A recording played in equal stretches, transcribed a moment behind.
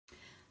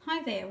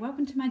Hi there,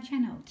 welcome to my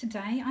channel.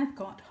 Today I've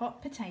got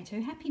Hot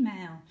Potato Happy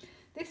Mail.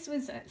 This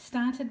was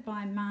started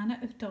by Mana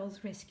of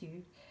Dolls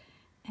Rescue,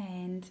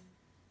 and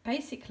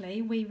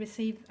basically we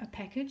receive a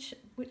package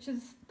which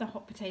is the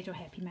Hot Potato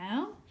Happy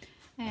Mail,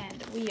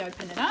 and we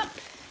open it up.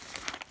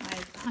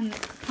 I've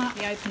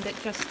partly opened it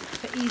just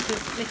for ease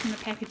of letting the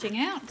packaging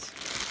out,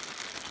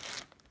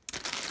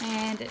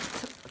 and it's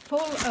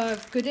full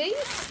of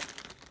goodies.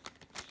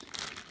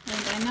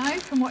 And I know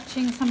from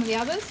watching some of the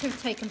others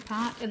who've taken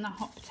part in the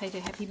Hot Potato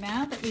Happy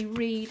Mail that we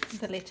read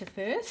the letter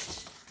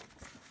first.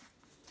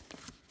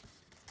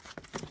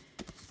 It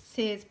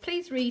says,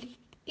 please read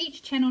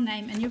each channel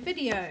name in your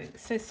video.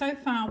 So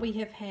far we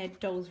have had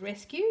Dolls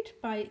Rescued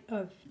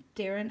of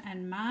Darren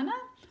and Mana,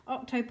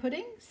 Octo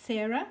Pudding,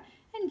 Sarah,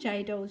 and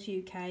J Dolls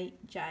UK,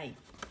 Jay.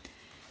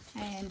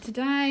 And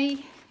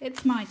today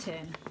it's my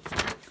turn.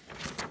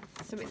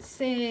 So it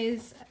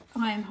says,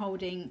 I am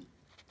holding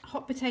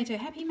Hot Potato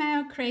Happy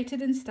Mail,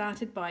 created and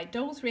started by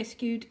Dolls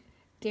Rescued,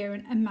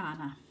 Darren and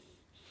Mana.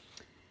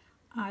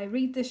 I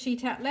read this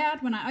sheet out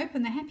loud when I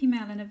open the Happy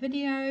Mail in a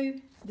video.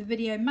 The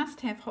video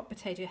must have Hot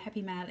Potato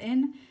Happy Mail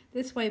in.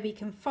 This way we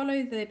can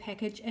follow the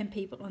package and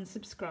people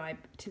unsubscribe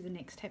to the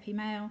next Happy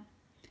Mail.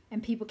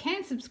 And people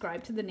can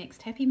subscribe to the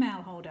next Happy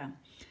Mail holder.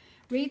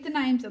 Read the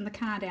names on the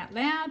card out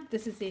loud.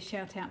 This is their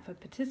shout out for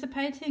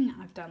participating.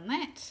 I've done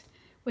that.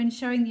 When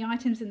showing the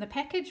items in the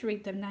package,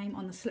 read the name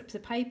on the slips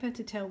of paper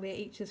to tell where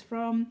each is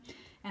from,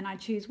 and I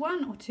choose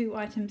 1 or 2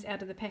 items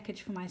out of the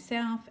package for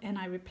myself, and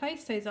I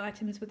replace those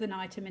items with an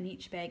item in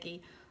each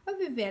baggie of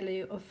a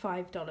value of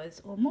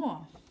 $5 or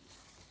more.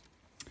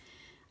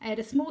 Add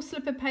a small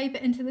slip of paper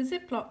into the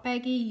Ziploc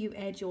baggie you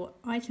add your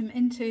item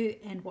into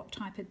and what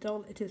type of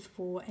doll it is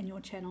for and your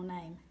channel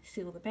name.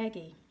 Seal the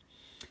baggie.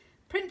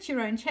 Print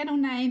your own channel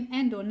name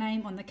and or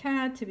name on the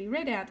card to be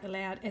read out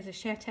aloud as a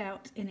shout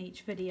out in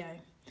each video.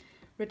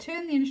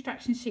 Return the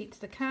instruction sheet to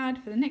the card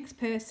for the next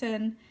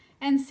person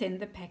and send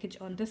the package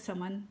on to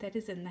someone that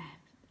in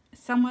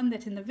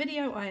the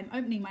video I am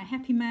opening my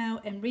Happy Mail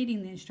and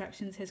reading the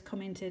instructions has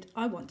commented,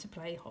 I want to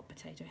play Hot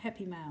Potato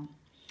Happy Mail.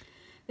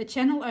 The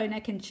channel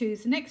owner can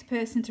choose the next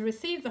person to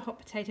receive the Hot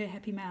Potato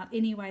Happy Mail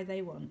any way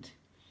they want.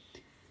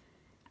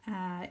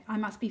 I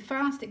must be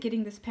fast at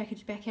getting this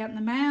package back out in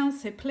the mail,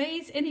 so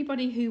please,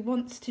 anybody who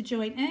wants to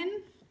join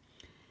in,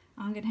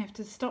 I'm going to have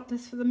to stop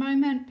this for the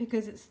moment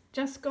because it's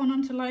just gone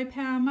onto low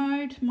power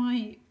mode.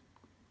 My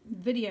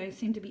videos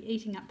seem to be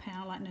eating up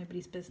power like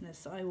nobody's business.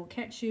 So I will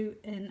catch you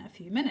in a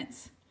few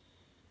minutes.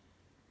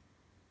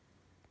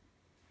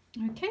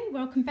 Okay,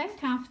 welcome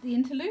back after the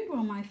interlude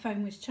while my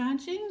phone was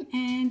charging,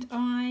 and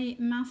I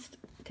must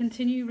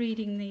continue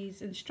reading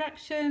these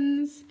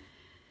instructions.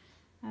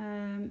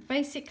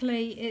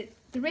 Basically,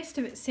 the rest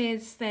of it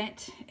says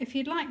that if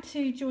you'd like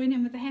to join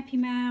in with the Happy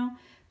Mail,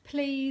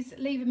 please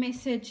leave a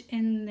message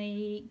in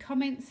the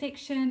comment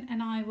section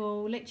and I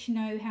will let you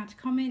know how to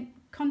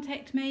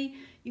contact me.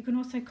 You can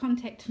also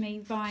contact me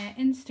via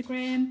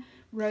Instagram,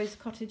 Rose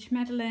Cottage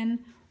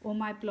Madeline, or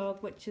my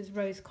blog, which is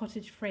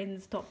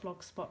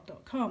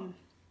rosecottagefriends.blogspot.com.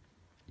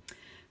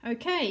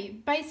 Okay,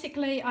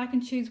 basically I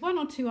can choose 1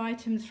 or 2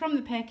 items from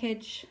the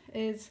package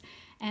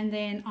and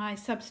then I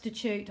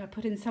substitute. I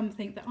put in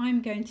something that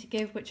I'm going to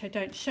give, which I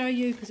don't show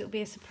you because it'll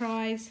be a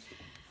surprise,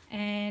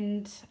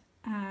 and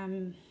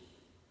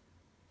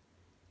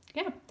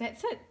yeah,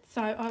 that's it.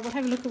 So I will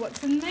have a look at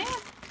what's in there.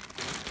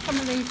 Some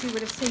of these you would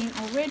have seen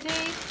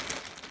already.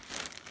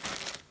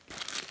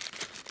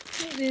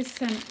 There's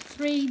some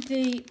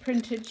 3D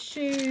printed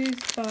shoes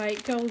by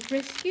Dolls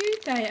Rescue.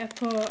 They are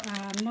for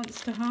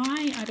Monster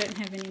High. I don't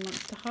have any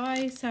Monster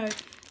High, so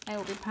they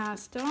will be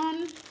passed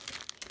on.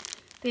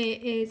 There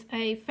is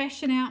a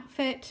fashion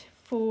outfit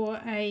for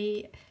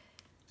an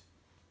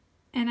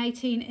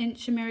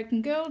 18-inch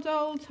American Girl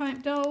doll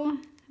type doll.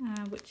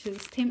 Which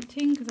is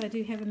tempting because I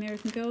do have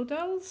American Girl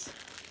dolls.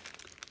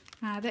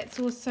 That's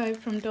also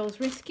from Dolls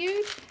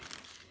Rescued.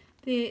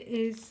 There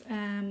is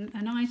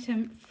an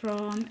item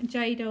from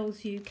J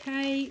Dolls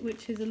UK,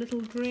 which is a little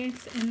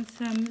dress and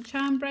some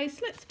charm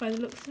bracelets by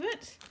the looks of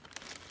it.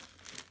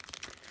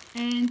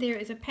 And there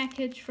is a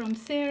package from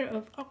Sarah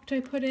of Octo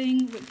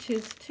Pudding, which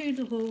is 2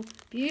 little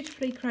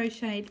beautifully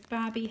crocheted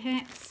Barbie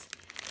hats,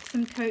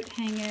 some coat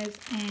hangers,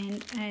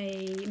 and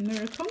a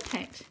mirror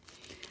compact.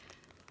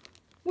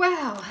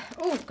 Wow,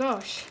 oh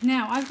gosh,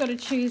 now I've got to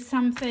choose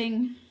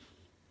something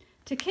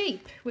to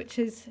keep, which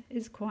is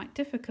quite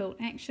difficult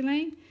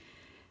actually.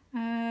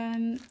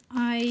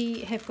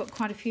 I have got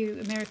quite a few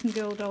American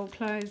Girl doll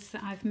clothes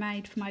that I've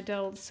made for my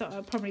dolls, so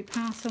I'll probably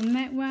pass on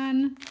that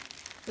one.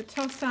 The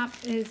toss-up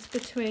is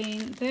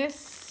between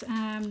this,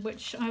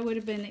 which I would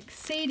have been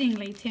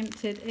exceedingly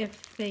tempted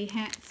if the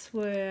hats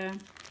were...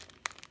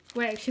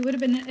 Well, actually, would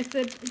have been if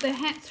the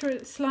hats were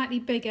slightly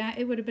bigger,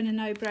 it would have been a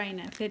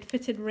no-brainer. If they'd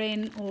fitted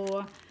Ren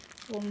or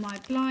my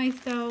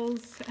Blythe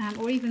dolls,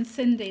 or even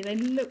Cindy, they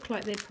look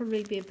like they'd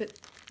probably be a bit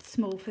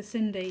small for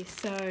Cindy.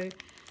 So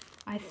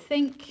I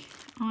think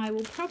I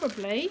will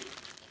probably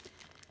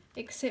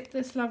accept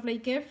this lovely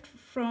gift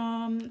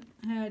from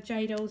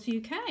J Dolls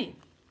UK.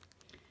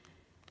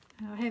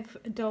 I have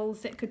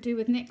dolls that could do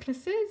with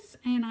necklaces,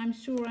 and I'm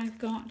sure I've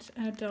got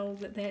a doll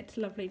that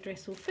lovely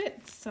dress will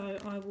fit. So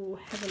I will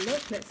have a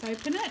look. Let's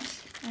open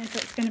it, as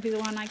that's going to be the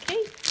one I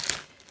keep.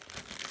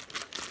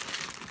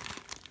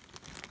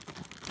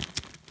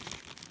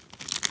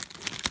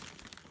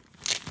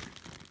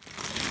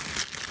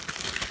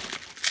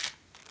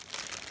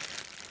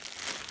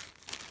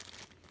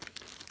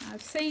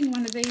 I've seen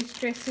one of these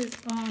dresses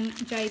on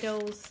J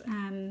Doll's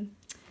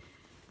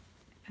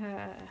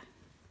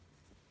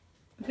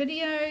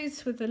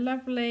videos with the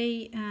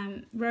lovely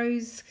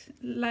rose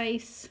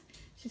lace.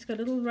 She's got a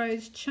little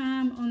rose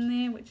charm on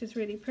there, which is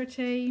really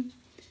pretty,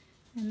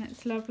 and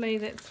that's lovely.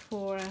 That's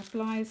for a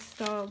Blythe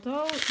style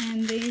doll.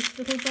 And these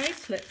little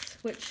bracelets,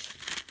 which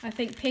I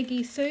think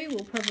Peggy Sue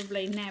will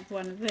probably nab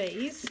one of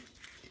these.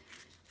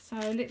 So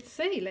let's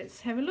see, let's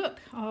have a look.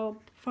 I'll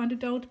find a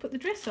doll to put the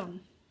dress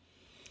on.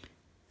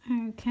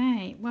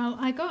 Okay, well,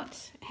 I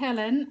got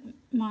Helen,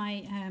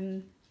 my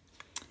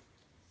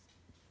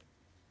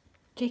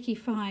Jackie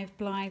 5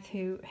 Blythe,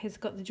 who has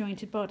got the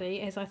jointed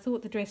body, as I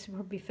thought the dress would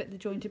probably fit the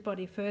jointed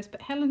body first,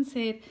 but Helen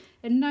said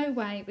in no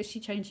way was she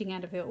changing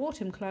out of her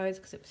autumn clothes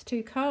because it was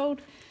too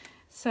cold.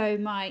 So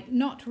my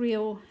not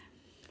real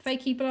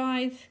fakey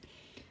Blythe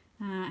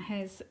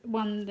has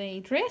won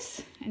the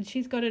dress, and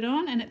she's got it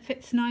on and it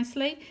fits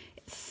nicely.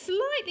 It's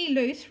slightly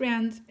loose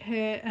around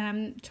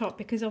her top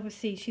because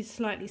obviously she's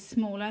slightly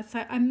smaller,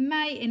 so I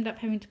may end up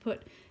having to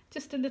put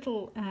just a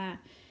little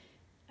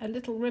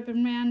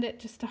ribbon around it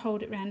just to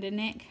hold it around her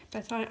neck,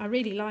 but I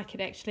really like it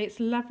actually. It's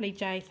lovely,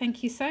 Jay.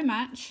 Thank you so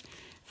much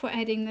for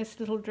adding this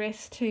little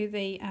dress to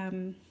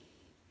the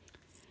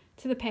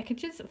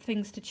packages of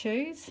things to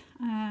choose.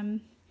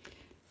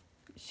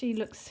 She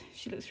looks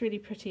really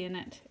pretty in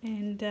it,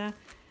 and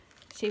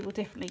she will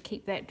definitely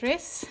keep that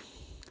dress.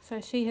 So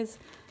she has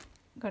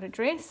got a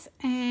dress,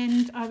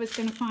 and I was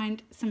going to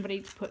find somebody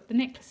to put the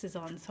necklaces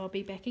on, so I'll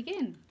be back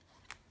again.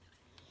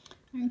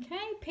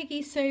 Okay,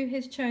 Peggy Sue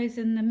has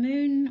chosen the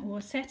moon or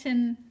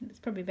satin. It's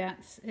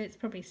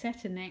probably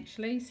satin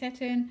actually,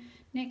 satin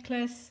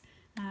necklace,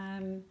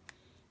 and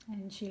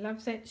she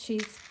loves it. She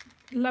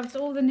loves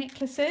all the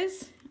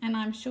necklaces, and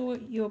I'm sure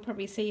you'll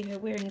probably see her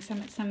wearing some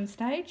at some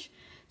stage.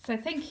 So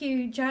thank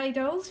you, J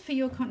Dolls, for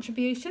your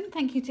contribution.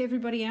 Thank you to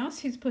everybody else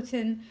who's put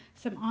in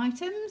some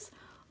items.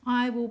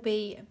 I will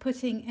be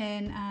putting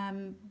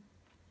in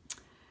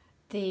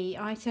the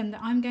item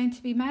that I'm going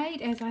to be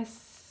made, as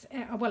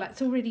well,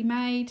 it's already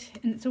made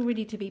and it's all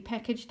ready to be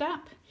packaged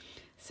up.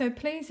 So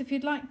please, if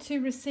you'd like to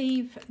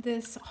receive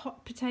this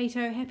hot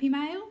potato happy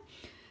mail,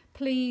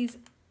 please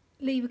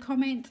leave a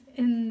comment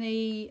in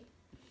the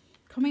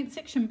comment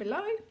section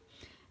below,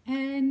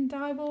 and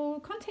I will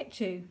contact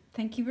you.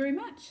 Thank you very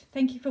much.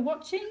 Thank you for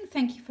watching.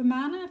 Thank you for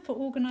Mana for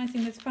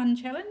organising this fun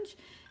challenge,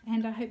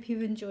 and I hope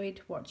you've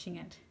enjoyed watching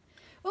it.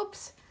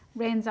 Oops,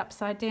 Ren's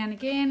upside down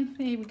again.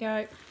 There we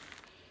go.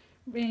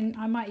 Ren,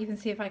 I might even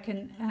see if I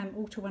can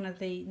alter one of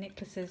the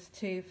necklaces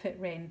to fit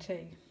Ren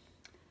too.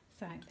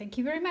 So thank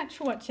you very much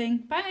for watching.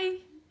 Bye.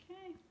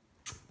 Okay.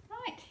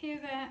 Right, here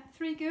are the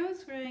three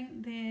girls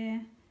wearing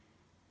their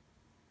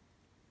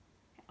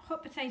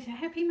hot potato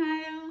happy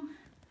mail.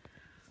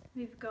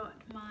 We've got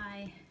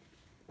my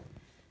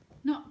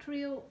not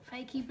real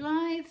fakey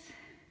Blythe.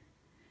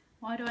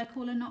 Why do I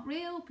call her not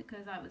real?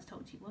 Because I was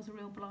told she was a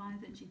real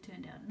Blythe and she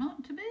turned out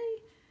not to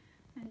be.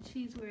 And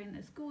she's wearing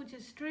this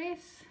gorgeous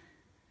dress.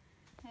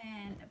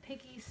 And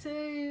Peggy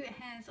Sue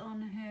has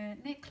on her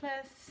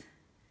necklace.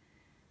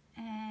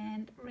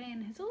 And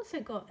Ren has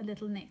also got a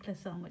little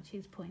necklace on which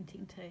he's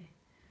pointing to.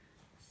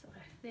 So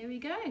there we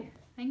go.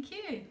 Thank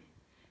you.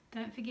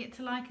 Don't forget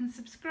to like and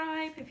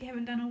subscribe if you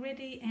haven't done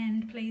already,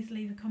 and please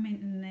leave a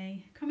comment in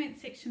the comment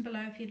section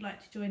below if you'd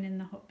like to join in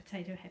the hot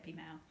potato happy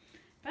mail.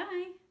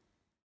 Bye.